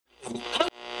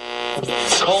You're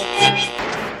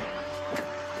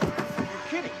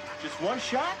kidding. Just one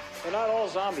shot? They're not all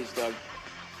zombies, Doug.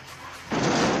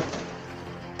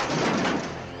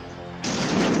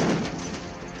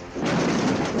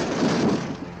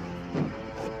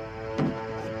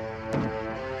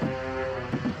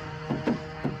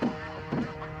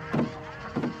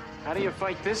 How do you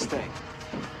fight this thing?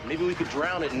 Maybe we could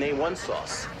drown it in A1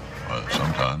 sauce. Well,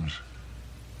 sometimes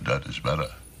that is better.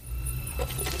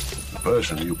 The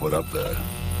person you put up there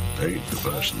ain't the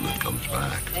person that comes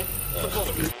back.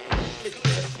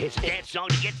 It's a dance song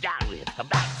to get down with.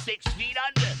 About 6 feet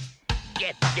under.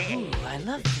 Get there. Ooh, I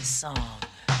love this song.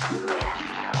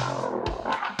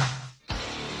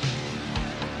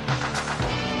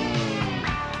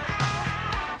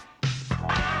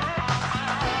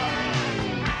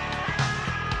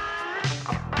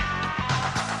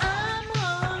 I'm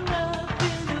hung up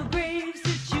in a grave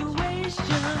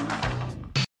situation.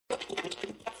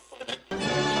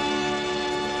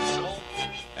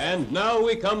 And now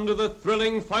we come to the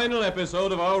thrilling final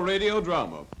episode of our radio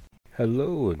drama.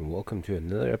 Hello and welcome to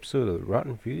another episode of the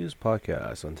Rotten Views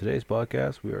podcast. On today's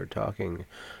podcast, we are talking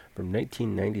from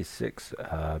 1996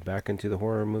 back into the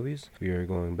horror movies. We are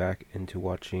going back into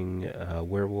watching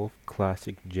Werewolf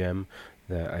classic gem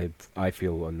that I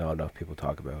feel not enough people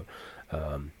talk about.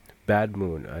 Bad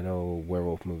Moon. I know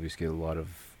werewolf movies get a lot of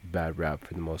bad rap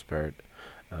for the most part.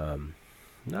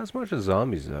 Not as much as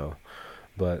zombies though,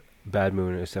 but Bad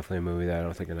Moon is definitely a movie that I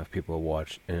don't think enough people have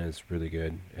watched, and it's really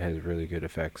good. It has really good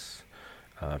effects,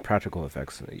 practical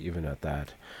effects, even at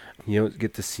that. You don't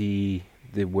get to see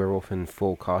the werewolf in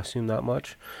full costume that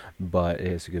much, but it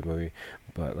is a good movie.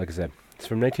 But like I said, it's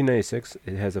from 1996.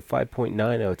 It has a 5.9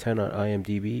 out of 10 on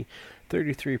IMDb,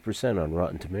 33% on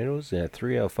Rotten Tomatoes, and a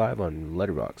 3 out of 5 on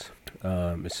Letterboxd.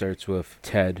 It starts with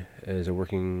Ted is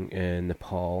working in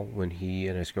Nepal when he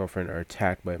and his girlfriend are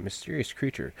attacked by a mysterious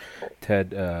creature.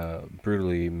 Ted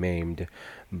brutally maimed,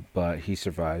 but he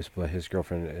survives, but his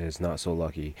girlfriend is not so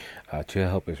lucky. To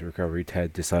help his recovery,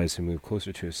 Ted decides to move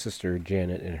closer to his sister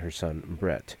Janet and her son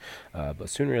Brett, but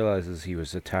soon realizes he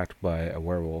was attacked by a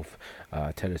werewolf.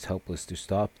 Ted is helpless to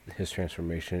stop his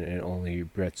transformation, and only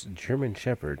Brett's German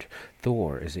Shepherd,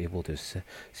 Thor, is able to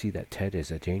see that Ted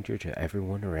is a danger to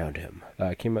everyone around him.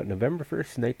 It came out November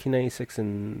 1st, 1996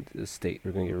 in the state.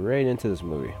 We're going to get right into this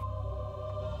movie.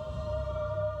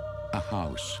 A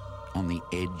house on the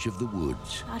edge of the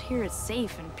woods. Out here it's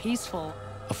safe and peaceful.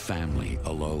 A family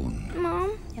alone.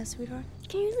 Mom, Yes, sweetheart?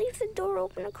 can you leave the door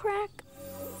open a crack?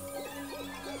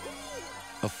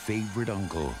 A favorite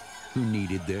uncle who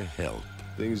needed their help.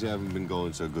 Things haven't been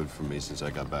going so good for me since I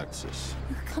got back, sis.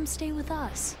 You could come stay with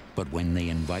us. But when they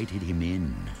invited him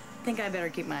in, Think I better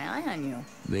keep my eye on you.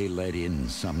 they let in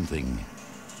something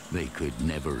they could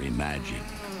never imagine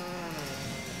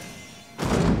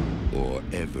or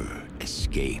ever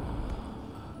escape.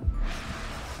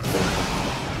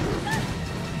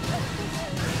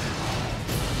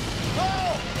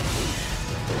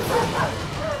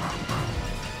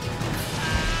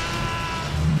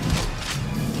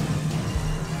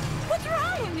 What's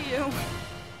wrong with you?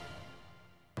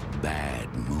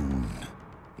 Bad Moon.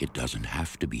 It doesn't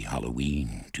have to be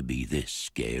Halloween to be this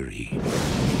scary.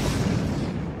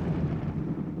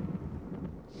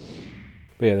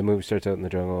 But yeah, the movie starts out in the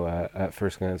jungle at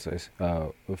first glance. I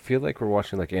feel like we're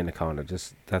watching like Anaconda.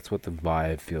 Just that's what the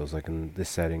vibe feels like in the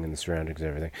setting and the surroundings and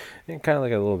everything. And kind of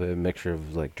like a little bit of a mixture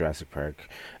of like Jurassic Park,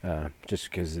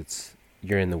 just because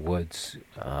you're in the woods,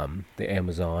 the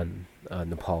Amazon,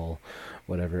 Nepal,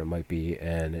 whatever it might be,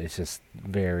 and it's just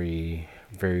very,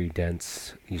 very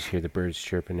dense. You hear the birds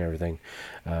chirping and everything.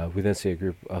 We then see a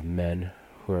group of men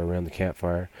who are around the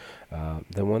campfire.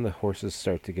 Then one of the horses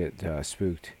start to get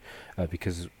spooked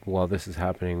because while this is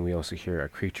happening, we also hear a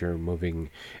creature moving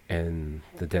in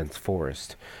the dense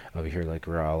forest. We hear like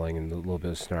growling and a little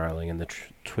bit of snarling and the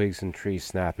twigs and trees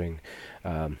snapping.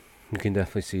 You can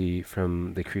definitely see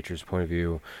from the creature's point of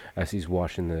view as he's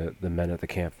watching the men at the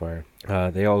campfire.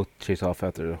 They all chase off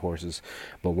after the horses,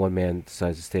 but one man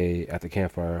decides to stay at the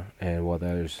campfire, and while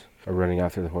the others are running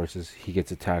after the horses, he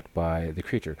gets attacked by the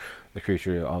creature. The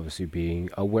creature obviously being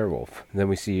a werewolf. And then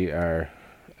we see I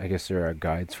guess there are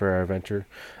guides for our adventure.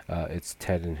 It's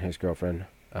Ted and his girlfriend.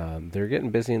 They're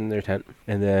getting busy in their tent,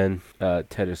 and then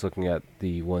Ted is looking at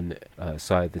the one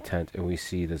side of the tent, and we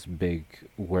see this big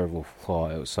werewolf claw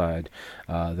outside.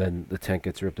 Then the tent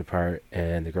gets ripped apart,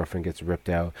 and the girlfriend gets ripped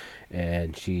out,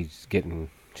 and she's getting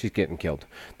killed.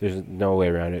 There's no way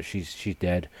around it. She's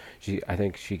dead. I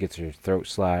think she gets her throat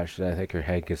slashed, and I think her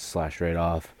head gets slashed right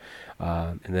off.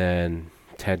 And then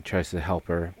Ted tries to help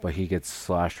her, but he gets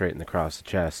slashed right across the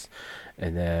chest,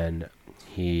 and then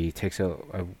he takes out,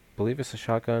 I believe it's a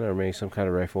shotgun or maybe some kind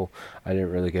of rifle. I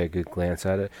didn't really get a good glance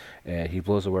at it. And he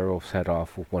blows the werewolf's head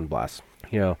off with one blast.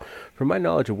 You know, from my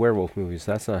knowledge of werewolf movies,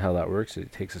 that's not how that works.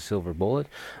 It takes a silver bullet,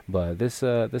 but this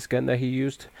gun that he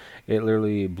used, it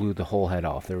literally blew the whole head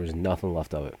off. There was nothing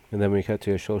left of it. And then we cut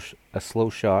to a slow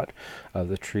shot of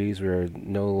the trees. We're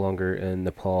no longer in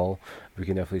Nepal. We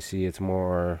can definitely see it's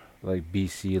more like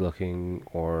BC looking,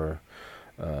 or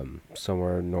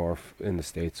somewhere north in the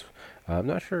States. I'm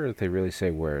not sure if they really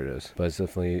say where it is, but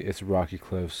it's rocky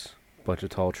cliffs, bunch of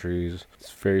tall trees.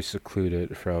 It's very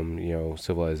secluded from, you know,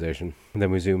 civilization. And then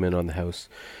we zoom in on the house,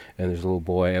 and there's a little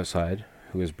boy outside,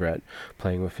 who is Brett,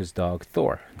 playing with his dog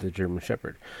Thor, the German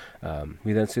Shepherd.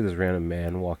 We then see this random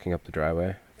man walking up the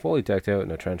driveway, fully decked out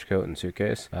in a trench coat and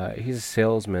suitcase. He's a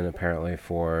salesman apparently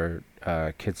for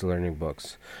kids learning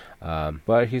books,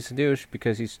 but he's a douche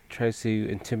because he tries to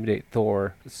intimidate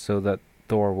Thor so that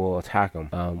Thor will attack him.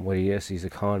 What he is, he's a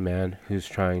con man who's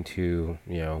trying to,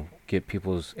 you know, get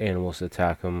people's animals to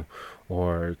attack him,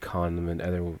 or con them in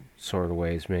other sort of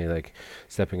ways, maybe like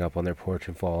stepping up on their porch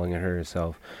and falling and hurt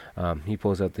himself. He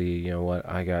pulls out the, you know what,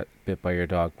 I got bit by your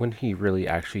dog, when he really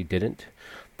actually didn't.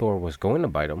 Thor was going to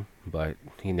bite him, but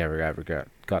he never ever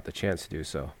got the chance to do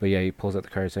so. But yeah, he pulls out the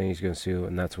card saying he's going to sue,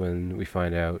 and that's when we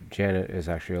find out Janet is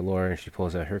actually a lawyer, and she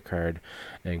pulls out her card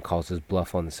and calls his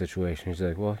bluff on the situation. She's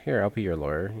like, well, here, I'll be your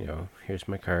lawyer. You know, here's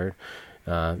my card.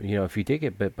 You know, if you did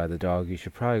get bit by the dog, you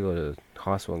should probably go to the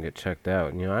hospital and get checked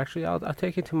out. And, you know, actually, I'll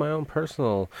take you to my own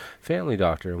personal family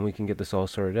doctor, and we can get this all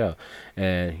sorted out.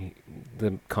 And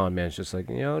the con man's just like,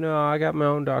 no, I got my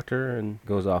own doctor, and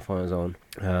goes off on his own.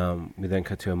 We then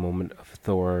cut to a moment of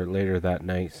Thor later that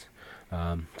night,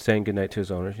 saying goodnight to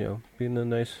his owners, you know, being a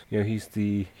nice, you know,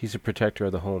 he's a protector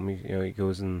of the home. He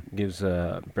goes and gives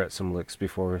Brett some licks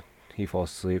before he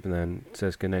falls asleep, and then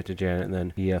says goodnight to Janet, and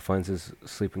then he finds his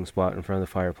sleeping spot in front of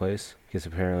the fireplace, because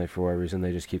apparently for whatever reason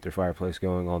they just keep their fireplace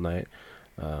going all night.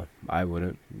 I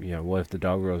wouldn't. You know, what if the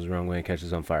dog goes the wrong way and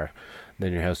catches on fire?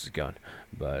 Then your house is gone.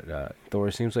 But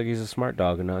Thor seems like he's a smart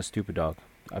dog and not a stupid dog.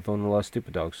 I've owned a lot of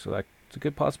stupid dogs, so that's a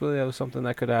good possibility that was something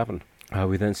that could happen.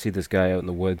 We then see this guy out in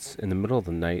the woods in the middle of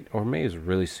the night, or maybe it's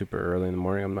really super early in the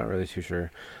morning, I'm not really too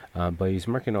sure. But he's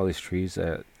marking all these trees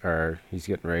that he's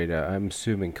getting ready to, I'm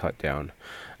assuming, cut down.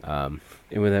 And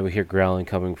then we hear growling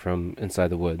coming from inside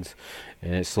the woods,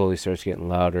 and it slowly starts getting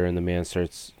louder, and the man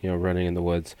starts, you know, running in the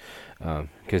woods,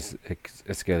 because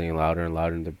it's getting louder and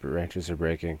louder, and the branches are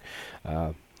breaking.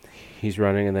 He's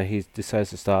running, and then he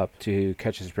decides to stop to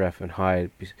catch his breath and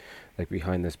hide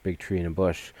behind this big tree in a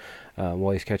bush.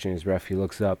 While he's catching his breath, he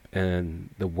looks up, and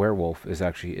the werewolf is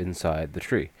actually inside the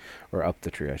tree, or up the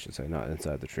tree, I should say, not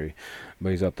inside the tree, but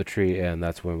he's up the tree. And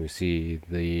that's when we see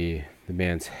the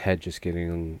man's head just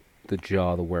getting the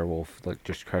jaw of the werewolf, like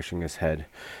just crushing his head,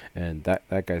 and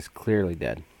that guy's clearly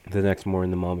dead. The next morning,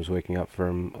 the mom is waking up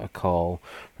from a call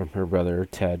from her brother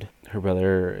Ted. Her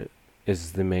brother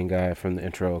is the main guy from the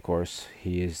intro, of course.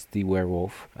 He is the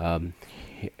werewolf.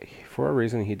 For a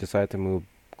reason, he decided to move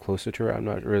closer to her. I'm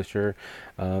not really sure.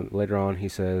 Later on, he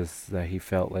says that he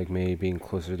felt like maybe being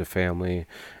closer to family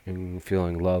and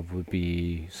feeling love would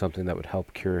be something that would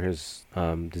help cure his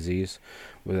disease,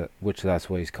 which that's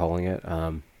what he's calling it.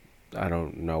 I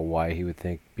don't know why he would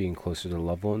think being closer to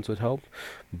loved ones would help,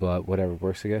 but whatever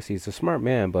works, I guess. He's a smart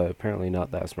man, but apparently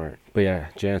not that smart. But yeah,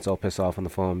 Janet's all pissed off on the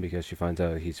phone because she finds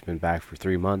out he's been back for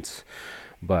 3 months,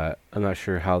 but I'm not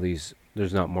sure how there's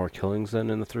not more killings than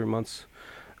in the 3 months,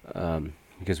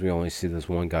 because we only see this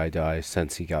one guy die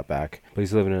since he got back. But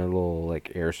he's living in a little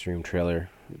like Airstream trailer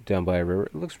down by a river.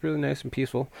 It looks really nice and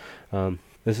peaceful.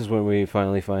 This is when we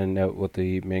finally find out what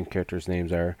the main characters'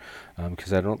 names are,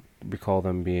 because I don't recall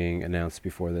them being announced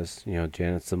before this. You know,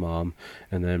 Janet's the mom,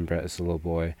 and then Brett is the little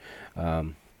boy.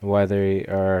 Why they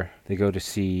go to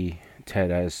see Ted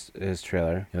as his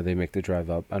trailer. You know, they make the drive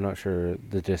up. I'm not sure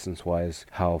the distance-wise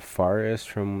how far it is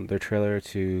from their trailer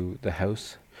to the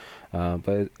house,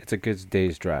 but it's a good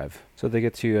day's drive. So they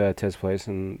get to Ted's place,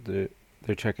 and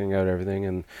they're checking out everything,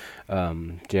 and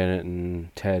Janet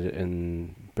and Ted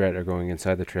and Brett are going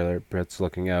inside the trailer. Brett's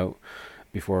looking out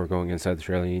before going inside the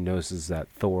trailer, and he notices that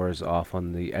Thor is off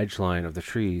on the edge line of the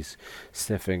trees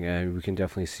sniffing, and we can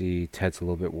definitely see Ted's a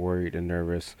little bit worried and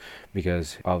nervous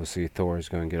because obviously Thor is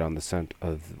going to get on the scent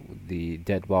of the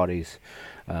dead bodies.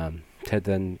 Ted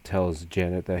then tells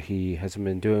Janet that he hasn't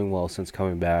been doing well since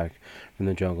coming back from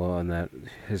the jungle, and that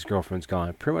his girlfriend's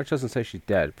gone. Pretty much doesn't say she's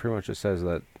dead. Pretty much just says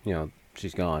that, you know,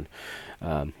 she's gone.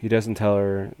 He doesn't tell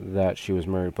her that she was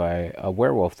murdered by a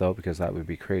werewolf, though, because that would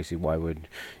be crazy. Why would,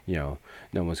 you know,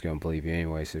 no one's going to believe you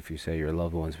anyways if you say your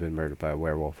loved one's been murdered by a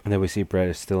werewolf. And then we see Brett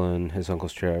is still in his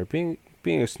uncle's trailer, being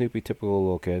being a snoopy, typical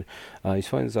little kid, he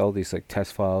finds all these like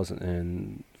test files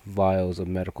and vials of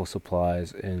medical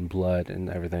supplies and blood and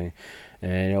everything.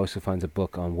 And he also finds a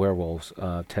book on werewolves.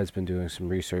 Ted's been doing some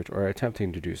research, or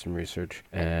attempting to do some research,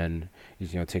 and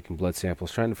he's taking blood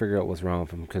samples, trying to figure out what's wrong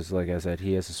with him. Because, like I said,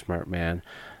 he is a smart man.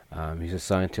 He's a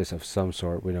scientist of some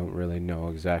sort. We don't really know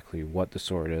exactly what the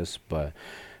sort is, but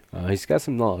he's got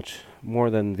some knowledge,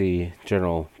 more than the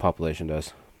general population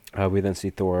does. We then see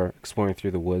Thor exploring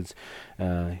through the woods.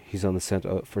 He's on the scent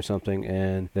for something,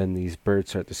 and then these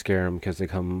birds start to scare him because they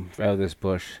come out of this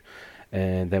bush.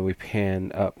 And then we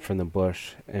pan up from the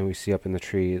bush, and we see up in the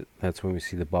tree, that's when we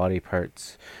see the body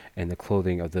parts and the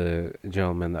clothing of the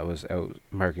gentleman that was out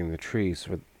marking the trees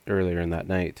earlier in that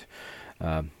night.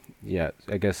 Yeah,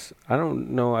 I guess, I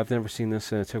don't know, I've never seen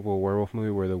this in a typical werewolf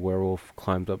movie where the werewolf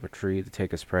climbed up a tree to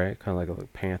take his prey, kind of like a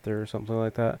panther or something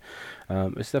like that.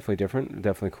 It's definitely different,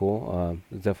 definitely cool.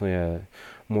 It's definitely a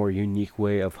more unique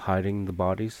way of hiding the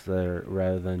bodies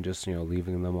rather than just,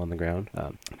 leaving them on the ground.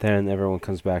 Then everyone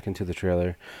comes back into the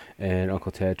trailer, and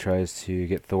Uncle Ted tries to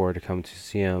get Thor to come to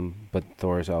see him, but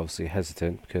Thor is obviously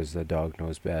hesitant because the dog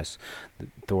knows best.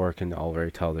 Thor can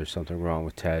already tell there's something wrong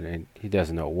with Ted, and he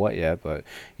doesn't know what yet, but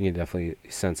he can definitely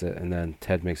sense it. And then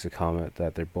Ted makes a comment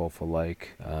that they're both alike,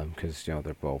 because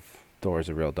they're both, Thor's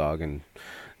a real dog, and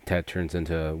Ted turns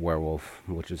into a werewolf,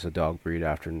 which is a dog breed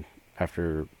after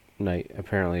night.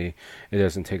 Apparently it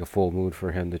doesn't take a full moon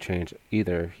for him to change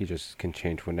either. He just can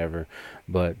change whenever,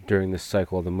 but during this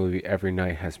cycle of the movie, every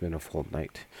night has been a full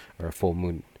night, or a full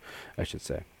moon, I should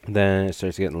say. Then it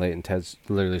starts getting late, and Ted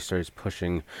literally starts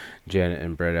pushing Janet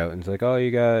and Brett out, and he's like, oh,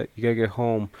 you gotta get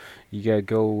home, you gotta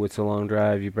go, it's a long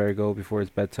drive, you better go before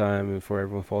it's bedtime and before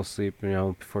everyone falls asleep,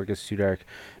 before it gets too dark,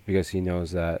 because he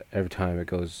knows that every time it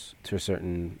goes to a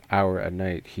certain hour at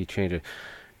night, he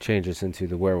changes into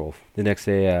the werewolf. The next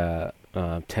day,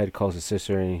 Ted calls his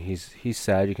sister, and he's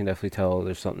sad. You can definitely tell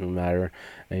there's something the matter,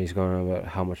 and he's going on about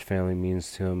how much family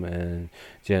means to him. And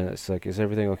Janet's like, is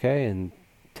everything okay? And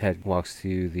Ted walks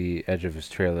to the edge of his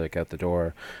trailer, like out the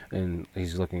door, and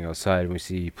he's looking outside, and we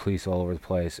see police all over the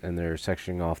place, and they're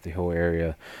sectioning off the whole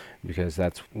area, because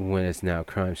that's when it's now a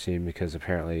crime scene, because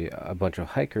apparently a bunch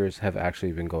of hikers have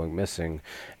actually been going missing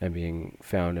and being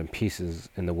found in pieces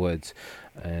in the woods,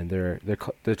 and they're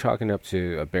chalking up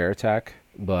to a bear attack,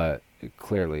 but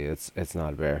clearly it's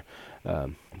not a bear.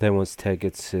 Then once Ted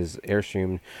gets his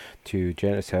Airstream to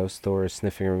Janet's house, Thor is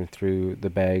sniffing him through the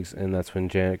bags, and that's when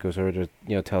Janet goes over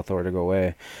to tell Thor to go away.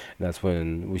 And that's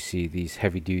when we see these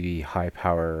heavy-duty,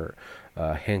 high-power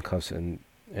handcuffs in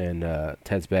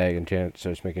Ted's bag, and Janet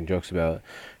starts making jokes about it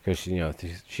because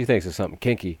she thinks it's something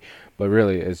kinky, but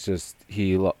really it's just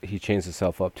he chains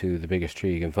himself up to the biggest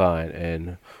tree he can find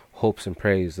and hopes and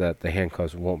prays that the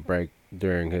handcuffs won't break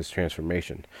during his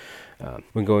transformation.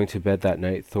 When going to bed that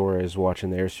night, Thor is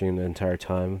watching the Airstream the entire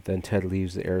time. Then Ted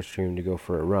leaves the Airstream to go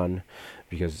for a run,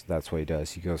 because that's what he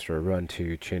does. He goes for a run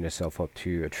to chain himself up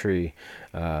to a tree.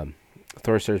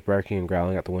 Thor starts barking and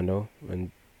growling at the window, and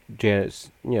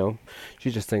Janet's, she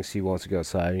just thinks he wants to go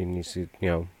outside. He needs to,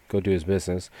 go do his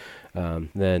business.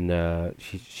 Then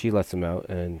she lets him out,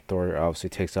 and Thor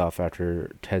obviously takes off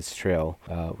after Ted's trail.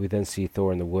 We then see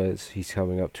Thor in the woods. He's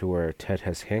coming up to where Ted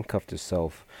has handcuffed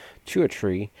himself to a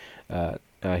tree.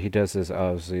 He does this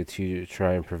obviously to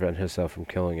try and prevent himself from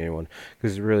killing anyone,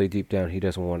 because really deep down he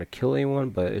doesn't want to kill anyone,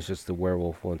 but it's just the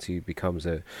werewolf, once he becomes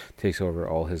takes over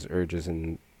all his urges,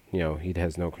 and he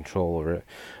has no control over it.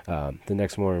 The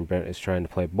next morning, Brent is trying to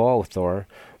play ball with Thor,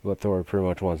 but Thor pretty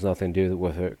much wants nothing to do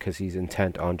with it because he's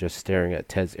intent on just staring at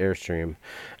Ted's Airstream.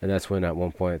 And that's when, at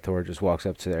one point, Thor just walks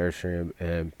up to the Airstream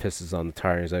and pisses on the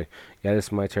tire. And he's like, yeah, this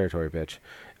is my territory, bitch.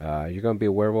 You're going to be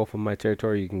a werewolf in my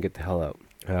territory, you can get the hell out.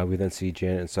 We then see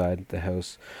Janet inside the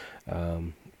house.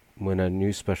 When a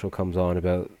news special comes on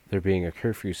about there being a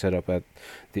curfew set up at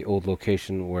the old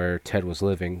location where Ted was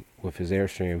living with his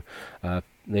Airstream,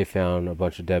 they found a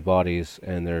bunch of dead bodies,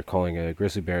 and they're calling it a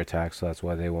grizzly bear attack, so that's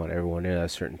why they want everyone in at a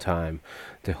certain time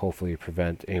to hopefully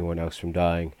prevent anyone else from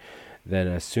dying. Then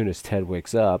as soon as Ted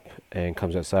wakes up and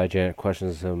comes outside, Janet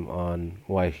questions him on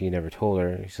why he never told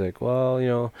her. He's like, well,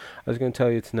 I was going to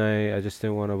tell you tonight, I just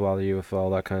didn't want to bother you with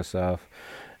all that kind of stuff.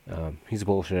 He's a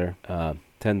bullshitter.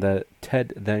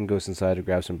 Ted then goes inside to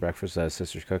grab some breakfast that his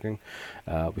sister's cooking.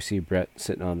 We see Brett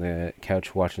sitting on the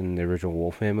couch watching the original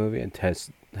Wolfman movie, and Ted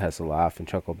has to laugh and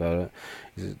chuckle about it.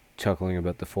 He's chuckling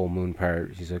about the full moon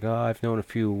part. He's like, I've known a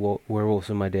few werewolves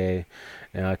in my day,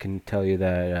 and I can tell you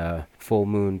that full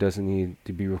moon doesn't need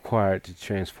to be required to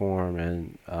transform,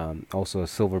 and also a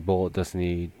silver bullet doesn't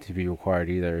need to be required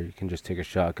either. You can just take a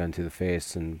shotgun to the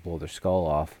face and blow their skull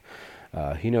off.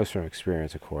 He knows from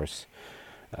experience, of course.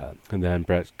 And then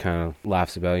Brett kind of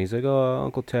laughs about it. He's like, "Oh,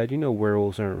 Uncle Ted, you know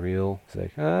werewolves aren't real." He's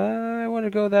like, "I want to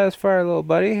go that as far, little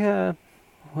buddy. Well,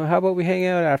 how about we hang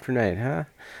out after night, huh?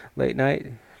 Late night,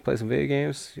 play some video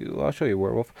games. I'll show you a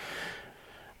werewolf."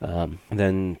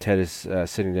 Then Ted is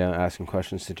sitting down asking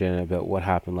questions to Janet about what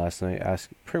happened last night,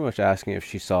 pretty much asking if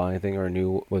she saw anything or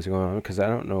knew what was going on, because I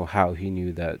don't know how he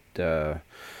knew that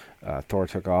Thor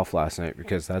took off last night,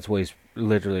 because that's what he's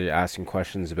literally asking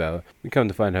questions about. We come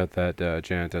to find out that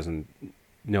Janet doesn't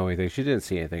know anything. She didn't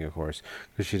see anything, of course,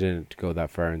 because she didn't go that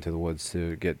far into the woods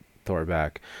to get Thor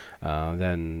back.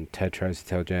 Then Ted tries to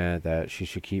tell Janet that she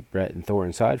should keep Brett and Thor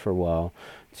inside for a while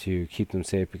to keep them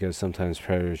safe, because sometimes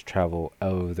predators travel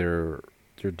out of their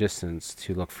distance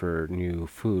to look for new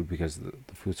food because the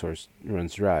food source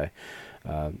runs dry.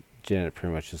 Janet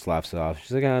pretty much just laughs it off.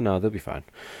 She's like, "Oh, no, they'll be fine.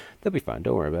 They'll be fine.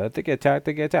 Don't worry about it. They get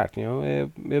attacked. You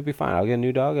know, it'll be fine. I'll get a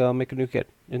new dog. I'll make a new kid.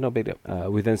 It's no big deal."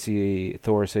 We then see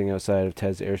Thor sitting outside of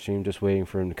Ted's Airstream, just waiting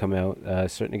for him to come out.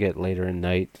 Starting to get later in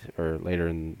night, or later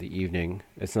in the evening.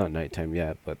 It's not nighttime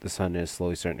yet, but the sun is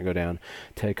slowly starting to go down.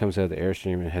 Ted comes out of the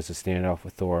Airstream and has a standoff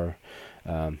with Thor.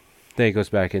 Then he goes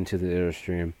back into the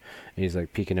Airstream, and he's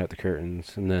like peeking out the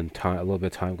curtains. And then a little bit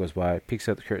of time goes by, peeks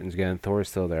out the curtains again. Thor's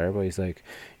still there, but he's like,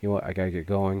 "You know what? I gotta get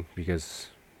going, because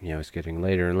it's getting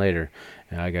later and later,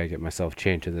 and I gotta get myself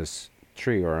chained to this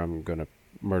tree, or I'm gonna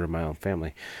murder my own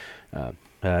family."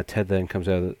 Ted then comes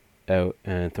out,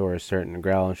 and Thor is starting to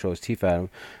growl and show his teeth at him.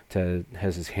 Ted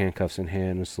has his handcuffs in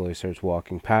hand and slowly starts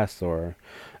walking past Thor.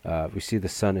 We see the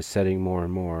sun is setting more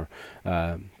and more.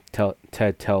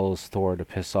 Ted tells Thor to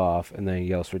piss off, and then he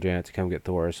yells for Janet to come get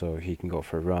Thor so he can go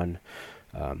for a run.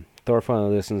 Thor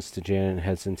finally listens to Janet and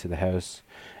heads into the house,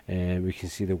 and we can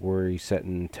see the worry set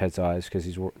in Ted's eyes, because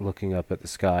he's looking up at the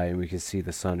sky, and we can see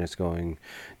the sun is going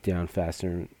down faster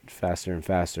and faster and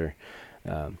faster.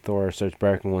 Thor starts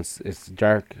barking once it's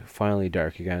finally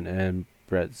dark again, and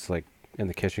Brett's like in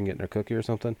the kitchen getting a cookie or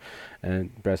something,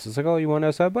 and Brett's just like, "Oh, you want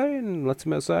outside, buddy?" and lets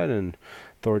him outside, and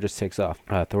Thor just takes off.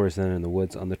 Thor is then in the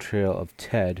woods on the trail of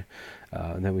Ted,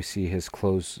 and then we see Ted's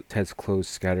clothes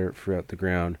scattered throughout the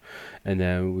ground, and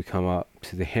then we come up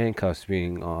to the handcuffs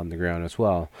being on the ground as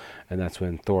well, and that's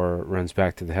when Thor runs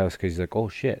back to the house, because he's like, "Oh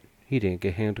shit, he didn't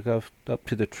get handcuffed up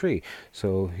to the tree,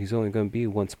 so he's only going to be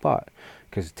one spot,"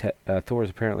 because Thor is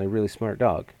apparently a really smart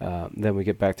dog. Then we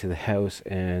get back to the house,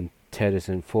 and Ted is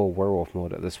in full werewolf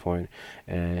mode at this point,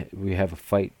 and we have a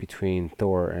fight between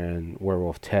Thor and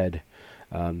werewolf Ted.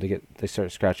 They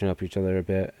start scratching up each other a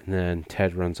bit, and then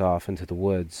Ted runs off into the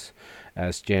woods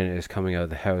as Janet is coming out of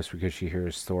the house, because she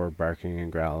hears Thor barking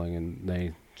and growling,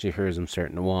 and she hears him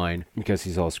starting to whine because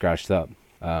he's all scratched up.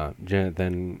 Janet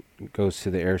then goes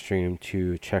to the Airstream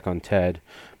to check on Ted,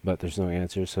 but there's no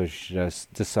answer, so she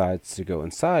just decides to go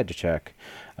inside to check.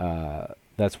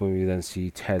 That's when we then see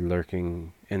Ted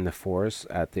lurking in the forest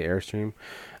at the Airstream,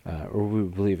 or we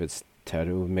believe it's Ted.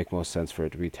 It would make most sense for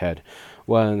it to be Ted.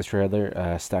 Well, in the trailer,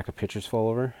 a stack of pictures fall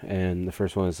over, and the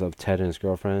first one is of Ted and his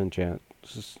girlfriend. Janet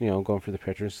just going for the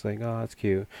pictures, like, "Oh, that's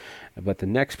cute." But the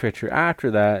next picture after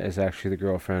that is actually the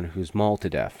girlfriend who's mauled to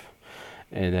death.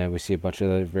 And then we see a bunch of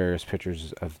other various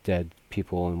pictures of dead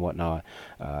people and whatnot.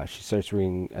 She starts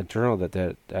reading a journal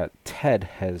that Ted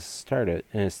has started,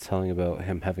 and it's telling about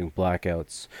him having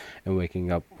blackouts and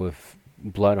waking up with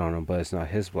blood on him, but it's not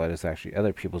his blood, it's actually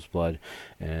other people's blood,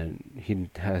 and he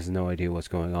has no idea what's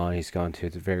going on. He's gone to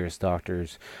the various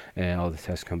doctors, and all the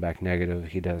tests come back negative.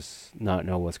 He does not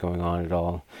know what's going on at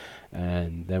all.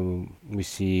 And then we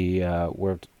see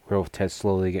werewolf Ted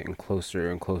slowly getting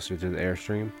closer and closer to the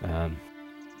Airstream.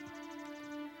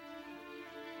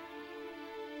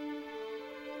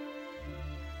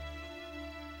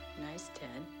 Nice,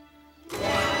 Ted.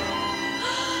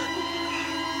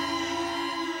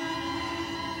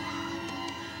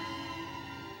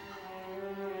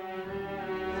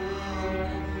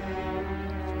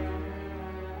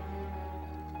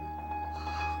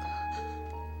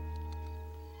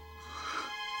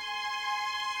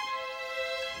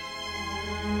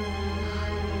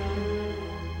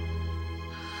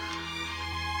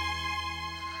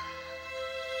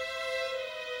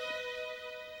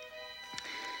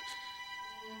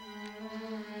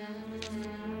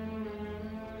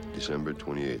 December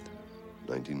 28th,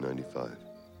 1995.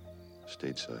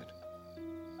 Stateside.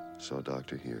 Saw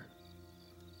doctor here.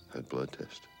 Had blood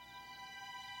test.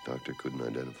 Doctor couldn't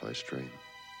identify strain.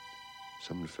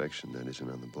 Some infection that isn't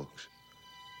on the books.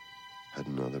 Had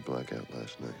another blackout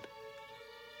last night.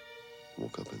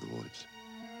 Woke up in the woods.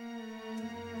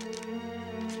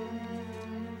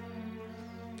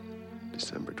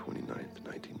 December 29th,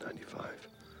 1995.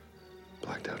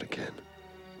 Blacked out again.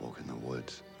 Woke in the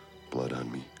woods. Blood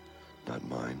on me. Not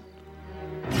mine.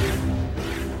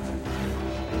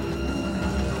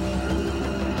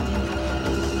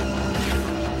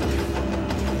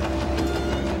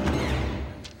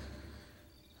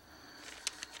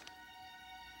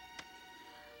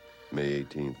 May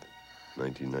 18th,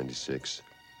 1996.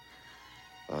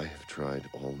 I have tried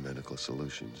all medical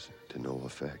solutions to no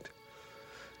effect.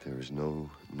 There is no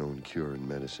known cure in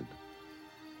medicine.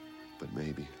 But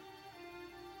maybe,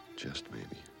 just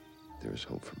maybe, there is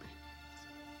hope for me.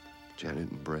 Janet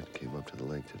and Brett came up to the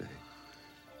lake today.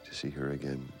 To see her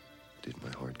again did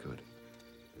my heart good.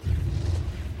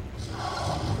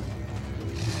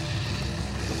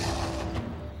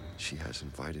 She has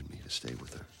invited me to stay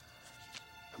with her.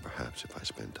 And perhaps if I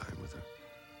spend time with her,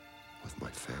 with my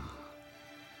family,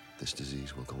 this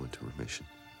disease will go into remission.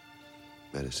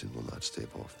 Medicine will not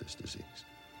stave off this disease.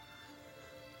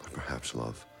 But perhaps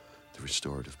love, the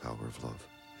restorative power of love,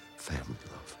 family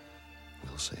love,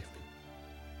 will save me.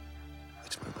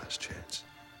 It's my last chance.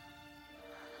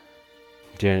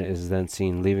 Janet is then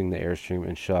seen leaving the Airstream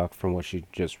in shock from what she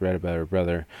just read about her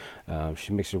brother.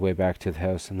 She makes her way back to the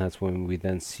house, and that's when we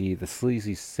then see the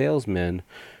sleazy salesman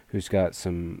who's got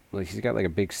he's got like a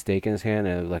big steak in his hand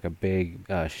and like a big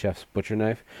chef's butcher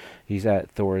knife. He's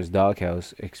at Thor's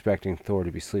doghouse, expecting Thor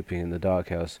to be sleeping in the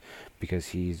doghouse because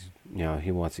he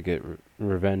wants to get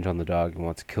revenge on the dog and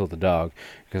wants to kill the dog,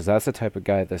 because that's the type of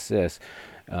guy this is.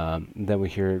 Then we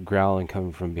hear growling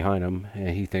coming from behind him, and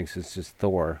he thinks it's just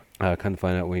Thor. Come to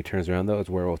find out when he turns around, though, it's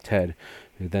werewolf Ted,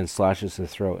 who then slashes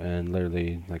his throat and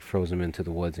literally throws him into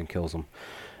the woods and kills him.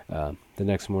 The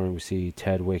next morning, we see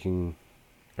Ted walking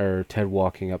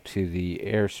up to the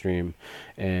Airstream,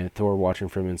 and Thor watching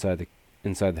from inside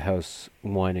the house,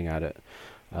 whining at it.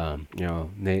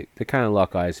 They kind of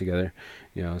lock eyes together.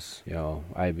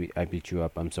 I beat you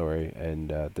up. I'm sorry, and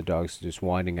the dog's just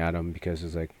whining at him because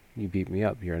it's like, you beat me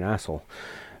up. You're an asshole.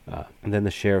 And then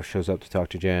the sheriff shows up to talk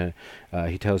to Janet.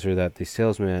 He tells her that the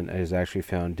salesman is actually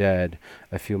found dead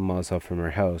a few miles up from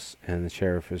her house, and the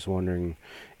sheriff is wondering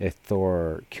if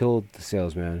Thor killed the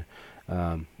salesman.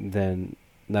 Then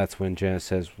that's when Janet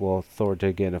says, well, Thor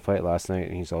did get in a fight last night,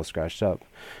 and he's all scratched up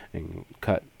and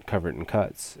covered in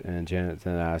cuts. And Janet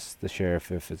then asks the sheriff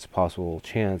if it's a possible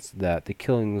chance that the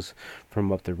killings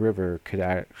from up the river could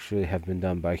actually have been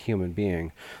done by a human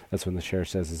being. That's when the sheriff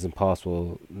says it's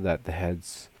impossible, that the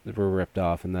heads were ripped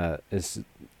off, and that it's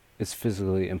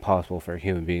physically impossible for a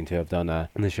human being to have done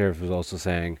that. And the sheriff was also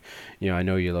saying, I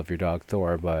know you love your dog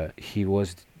Thor, but he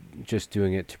was just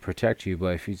doing it to protect you,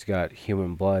 but if he's got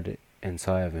human blood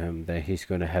inside of him, then he's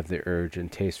going to have the urge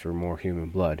and taste for more human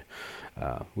blood.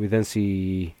 We then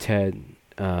see Ted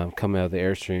come out of the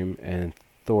Airstream, and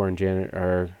Thor and Janet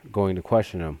are going to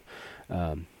question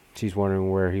him. She's wondering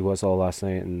where he was all last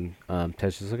night, and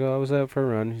Ted's just like, I was out for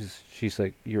a run. She's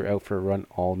like, you're out for a run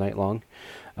all night long?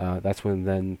 That's when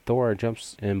then Thor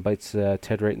jumps and bites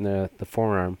Ted right in the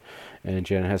forearm, and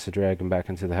Janet has to drag him back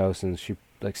into the house, and she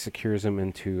secures him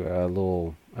into a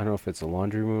little, I don't know if it's a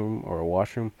laundry room or a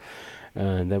washroom.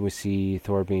 And then we see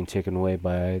Thor being taken away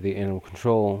by the animal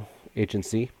control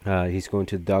agency. He's going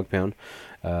to the dog pound.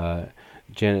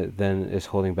 Janet then is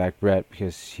holding back Brett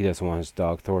because he doesn't want his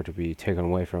dog Thor to be taken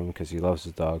away from him because he loves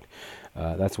his dog.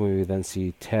 That's when we then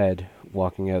see Ted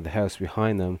walking out of the house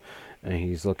behind them, and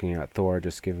he's looking at Thor,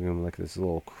 just giving him this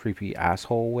little creepy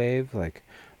asshole wave, like,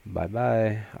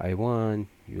 bye-bye, I won,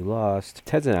 you lost.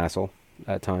 Ted's an asshole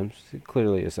at times. He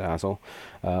clearly is an asshole.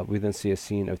 We then see a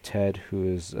scene of Ted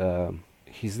who is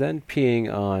he's then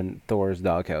peeing on Thor's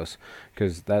doghouse,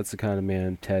 because that's the kind of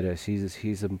man Ted is.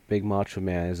 He's a big macho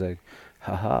man. He's like,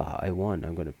 haha, I won.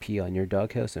 I'm going to pee on your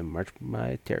doghouse and mark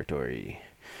my territory.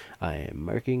 I am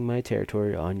marking my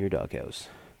territory on your doghouse.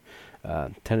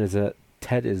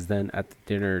 Ted is then at the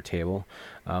dinner table.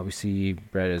 We see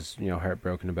Brett is,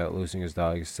 heartbroken about losing his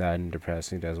dog. He's sad and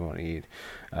depressed, and he doesn't want to eat.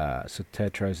 So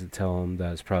Ted tries to tell him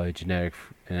that it's probably genetic,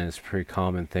 and it's a pretty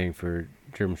common thing for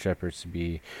German Shepherds to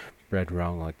be bred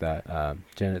wrong like that.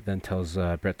 Janet then tells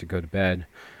Brett to go to bed,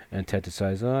 and Ted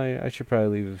decides, I should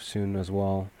probably leave soon as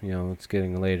well. It's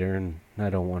getting later, and I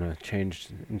don't want to change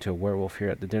into a werewolf here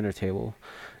at the dinner table.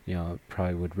 It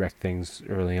probably would wreck things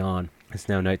early on. It's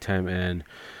now nighttime, and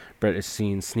Brett is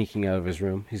seen sneaking out of his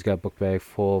room. He's got a book bag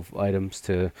full of items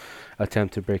to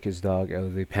attempt to break his dog out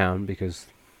of the pound, because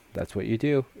that's what you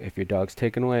do. If your dog's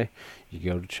taken away, you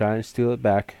go to try and steal it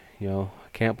back.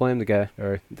 Can't blame the guy,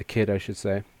 or the kid, I should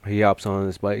say. He hops on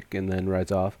his bike and then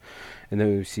rides off. And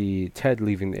then we see Ted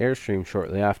leaving the Airstream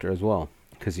shortly after as well.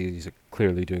 because he's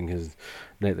clearly doing his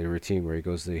nightly routine where he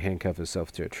goes to handcuff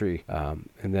himself to a tree. And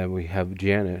then we have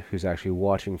Janet, who's actually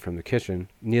watching from the kitchen.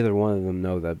 Neither one of them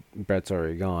know that Brett's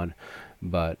already gone,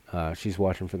 but she's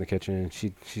watching from the kitchen, and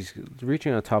she's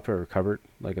reaching on the top of her cupboard,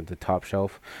 like at the top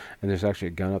shelf, and there's actually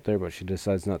a gun up there, but she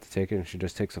decides not to take it, and she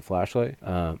just takes a flashlight.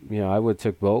 I would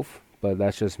took both, but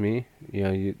that's just me.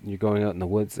 You're going out in the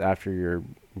woods after your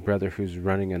brother who's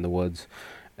running in the woods,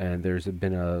 and there's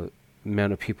been a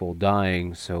amount of people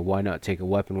dying, so why not take a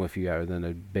weapon with you other than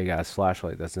a big ass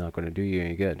flashlight that's not going to do you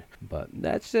any good? But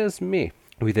that's just me.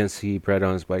 We then see Brett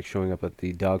on his bike showing up at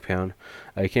the dog pound.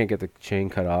 He can't get the chain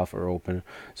cut off or open,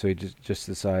 so he just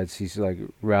decides he's like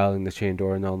rattling the chain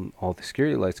door, and then all the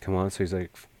security lights come on, so he's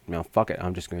like, fuck it,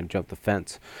 I'm just going to jump the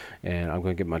fence and I'm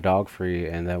going to get my dog free,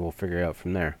 and then we'll figure it out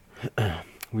from there.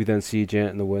 We then see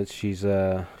Janet in the woods. She's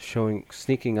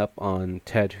sneaking up on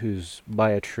Ted, who's by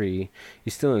a tree.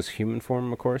 He's still in his human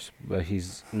form, of course, but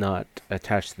he's not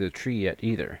attached to the tree yet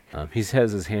either. He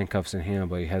has his handcuffs in hand,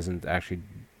 but he hasn't actually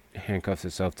handcuffed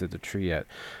himself to the tree yet.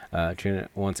 Janet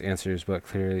wants answers, but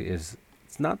clearly it's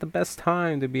not the best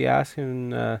time to be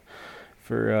asking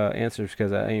for answers,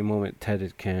 because at any moment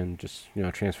Ted can just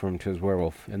transform into his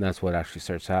werewolf, and that's what actually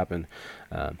starts to happen.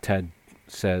 Ted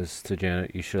says to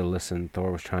Janet, "You should have listened.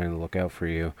 Thor was trying to look out for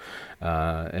you.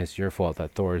 It's your fault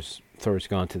that Thor's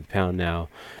gone to the pound now,"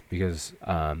 because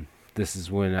this is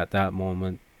when at that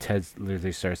moment Ted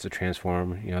literally starts to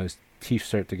transform. His teeth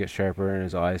start to get sharper, and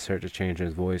his eyes start to change, and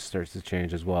his voice starts to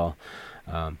change as well.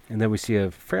 And then we see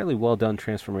a fairly well done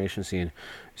transformation scene.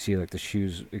 We see like the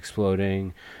shoes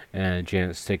exploding, and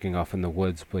Janet's taking off in the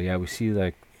woods. But yeah, we see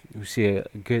a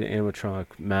good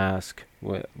animatronic mask.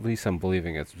 Well, at least I'm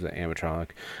believing it's an animatronic.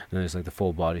 And then there's like the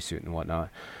full bodysuit and whatnot.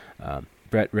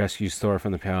 Brett rescues Thor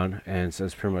from the pound and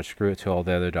says pretty much screw it to all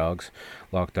the other dogs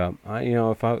locked up.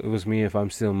 If it was me, if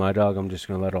I'm stealing my dog, I'm just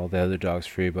going to let all the other dogs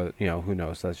free. But, who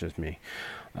knows? That's just me.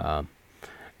 And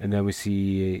then we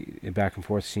see back and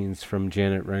forth scenes from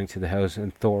Janet running to the house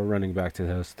and Thor running back to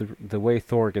the house. The way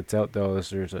Thor gets out, though,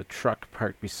 is there's a truck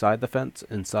parked beside the fence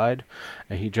inside,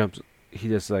 and he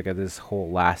does like this whole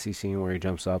Lassie scene where he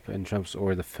jumps up and jumps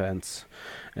over the fence,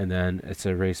 and then it's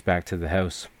a race back to the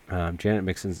house. Janet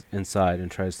makes it inside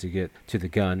and tries to get to the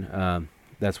gun.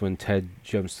 That's when Ted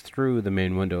jumps through the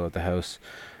main window of the house,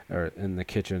 or in the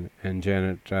kitchen, and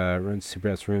Janet runs to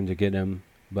Brett's room to get him,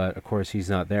 but of course he's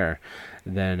not there.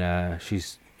 Then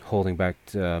she's holding back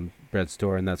Brett's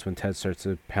door, and that's when Ted starts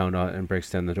to pound on it and breaks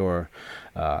down the door.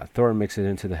 Thor makes it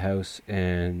into the house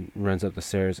and runs up the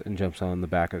stairs and jumps on the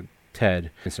back of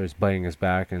Ted and starts biting his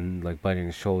back and like biting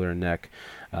his shoulder and neck.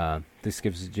 This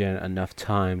gives Janet enough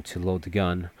time to load the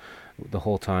gun the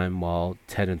whole time while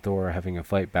Ted and Thor are having a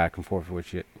fight back and forth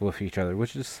with each other,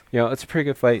 which is, it's a pretty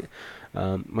good fight.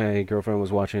 My girlfriend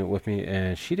was watching it with me,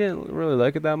 and she didn't really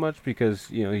like it that much because,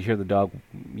 you hear the dog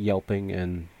yelping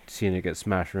and seeing it get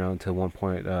smashed around. Till one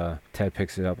point, Ted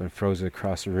picks it up and throws it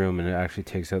across the room, and it actually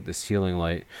takes out the ceiling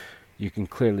light. You can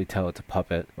clearly tell it's a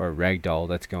puppet or a rag doll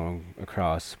that's going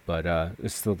across, but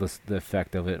it's still the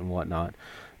effect of it and whatnot.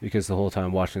 Because the whole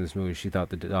time watching this movie, she thought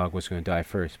the dog was going to die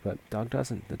first, but the dog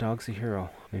doesn't. The dog's the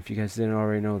hero. If you guys didn't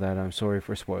already know that, I'm sorry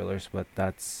for spoilers, but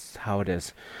that's how it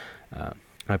is.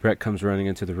 Brett comes running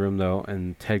into the room, though,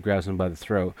 and Ted grabs him by the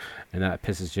throat, and that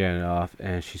pisses Janet off,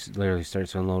 and she literally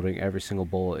starts unloading every single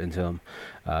bullet into him.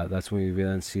 That's when we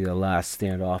then see the last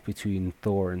standoff between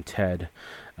Thor and Ted.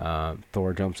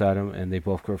 Thor jumps at him, and they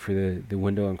both go through the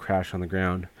window and crash on the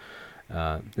ground.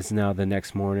 It's now the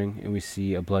next morning, and we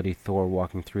see a bloody Thor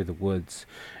walking through the woods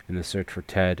in the search for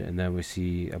Ted, and then we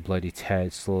see a bloody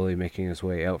Ted slowly making his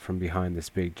way out from behind this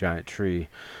big giant tree.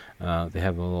 They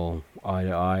have a little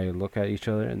eye-to-eye look at each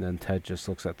other, and then Ted just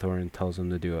looks at Thor and tells him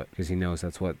to do it, because he knows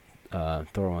that's what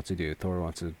Thor wants to do. Thor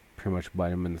wants to pretty much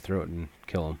bite him in the throat and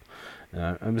kill him.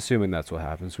 I'm assuming that's what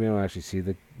happens. We don't actually see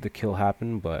the kill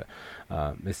happen, but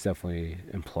it's definitely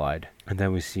implied. And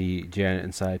then we see Janet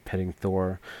inside petting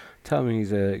Thor, telling him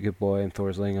he's a good boy, and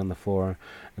Thor's laying on the floor.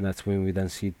 And that's when we then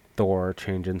see Thor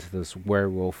change into this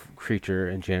werewolf creature,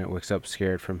 and Janet wakes up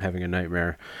scared from having a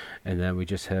nightmare. And then we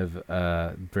just have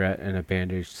Brett and a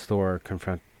bandaged Thor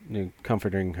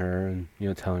comforting her and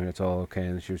telling her it's all okay,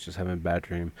 and she was just having a bad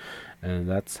dream. And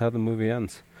that's how the movie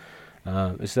ends.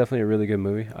 It's definitely a really good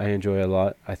movie. I enjoy it a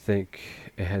lot. I think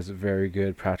it has very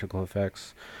good practical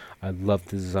effects. I love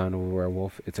the design of a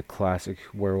werewolf. It's a classic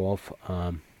werewolf.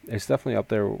 It's definitely up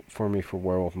there for me for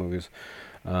werewolf movies.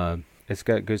 It's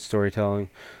got good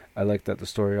storytelling. I like that the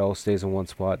story all stays in one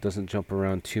spot, doesn't jump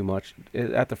around too much.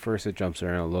 At the first it jumps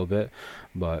around a little bit,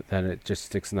 but then it just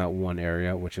sticks in that one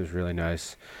area, which is really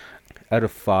nice. Out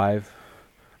of 5,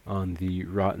 on the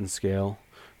rotten scale,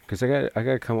 because I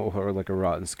gotta come up with like a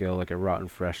rotten scale, like a rotten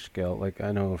fresh scale. Like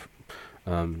I know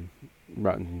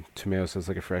Rotten Tomatoes has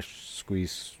like a fresh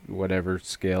squeeze whatever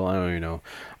scale. I don't even know.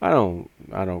 I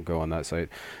don't go on that site,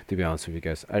 to be honest with you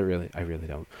guys. I really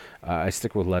don't. I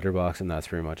stick with Letterboxd, and that's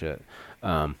pretty much it.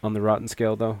 On the rotten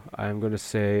scale though, I'm gonna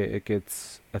say it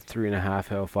gets a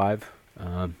 3.5 out of 5.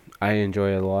 I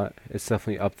enjoy it a lot. It's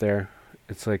definitely up there.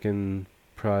 It's like in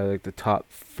probably like the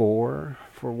top 4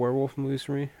 for werewolf movies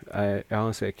for me. I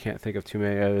honestly I can't think of too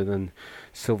many other than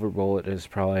Silver Bullet is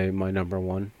probably my number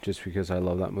 1, just because I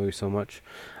love that movie so much.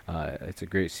 It's a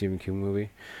great Stephen King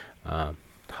movie.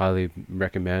 Highly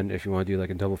recommend if you want to do like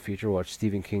a double feature, watch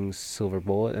Stephen King's Silver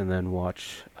Bullet and then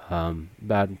watch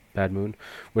Bad Moon,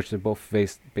 which they're both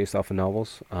based off of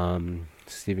novels.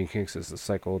 Stephen King's is The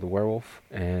Cycle of the Werewolf,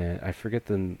 and I forget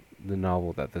the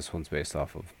novel that this one's based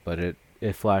off of, but it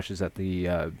flashes at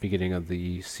the beginning of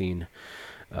the scene,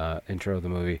 intro of the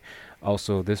movie.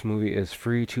 Also, this movie is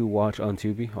free to watch on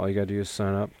Tubi. All you gotta do is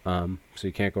sign up, so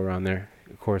you can't go around there.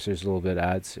 Of course, there's a little bit of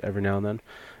ads every now and then,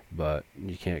 but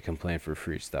you can't complain for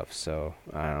free stuff. So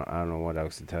I don't know what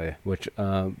else to tell you. Which,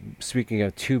 speaking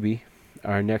of Tubi,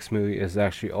 our next movie is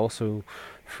actually also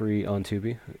free on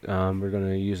Tubi. We're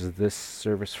gonna use this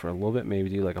service for a little bit, maybe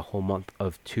do like a whole month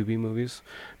of Tubi movies,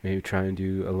 maybe try and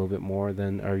do a little bit more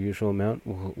than our usual amount.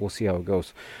 We'll see how it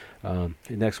goes. The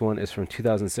next one is from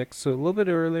 2006, so a little bit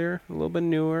earlier, a little bit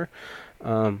newer.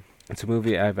 It's a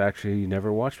movie I've actually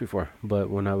never watched before, but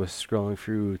when I was scrolling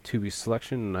through Tubi's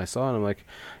selection and I saw it, I'm like,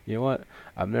 you know what?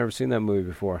 I've never seen that movie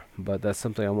before, but that's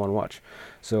something I want to watch.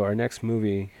 So our next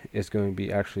movie is going to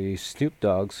be actually Snoop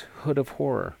Dogg's Hood of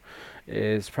Horror.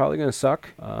 It's probably going to suck,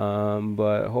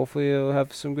 but hopefully it'll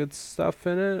have some good stuff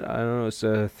in it. I don't know, it's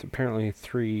apparently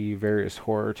 3 various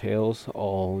horror tales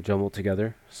all jumbled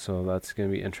together, so that's going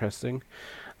to be interesting.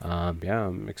 Yeah,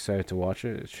 I'm excited to watch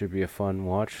it. It should be a fun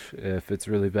watch. If it's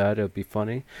really bad, it'll be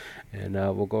funny, and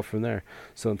we'll go from there.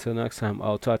 So until next time,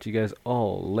 I'll talk to you guys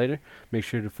all later. Make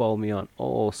sure to follow me on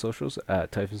all socials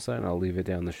at Typhonstein. I'll leave it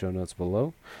down in the show notes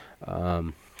below,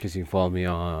 because you can follow me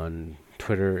on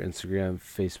Twitter, Instagram,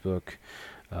 Facebook,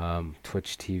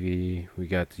 Twitch TV. We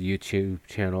got the YouTube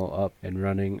channel up and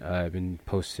running. I've been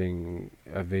posting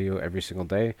a video every single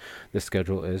day. The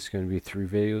schedule is going to be 3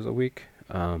 videos a week.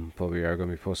 But we are going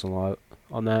to be posting a lot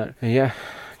on that. And yeah,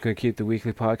 going to keep the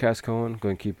weekly podcast going.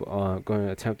 Going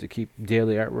to attempt to keep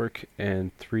daily artwork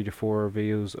and 3 to 4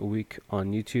 videos a week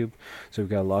on YouTube. So we've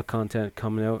got a lot of content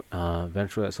coming out.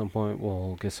 Eventually, at some point,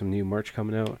 we'll get some new merch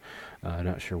coming out.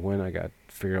 Not sure when. I got to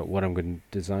figure out what I'm going to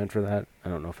design for that. I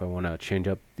don't know if I want to change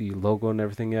up the logo and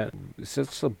everything yet. It's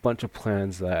just a bunch of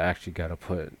plans that I actually got to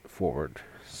put forward.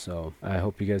 So I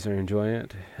hope you guys are enjoying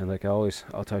it. And like always,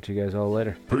 I'll talk to you guys all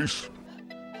later. Peace.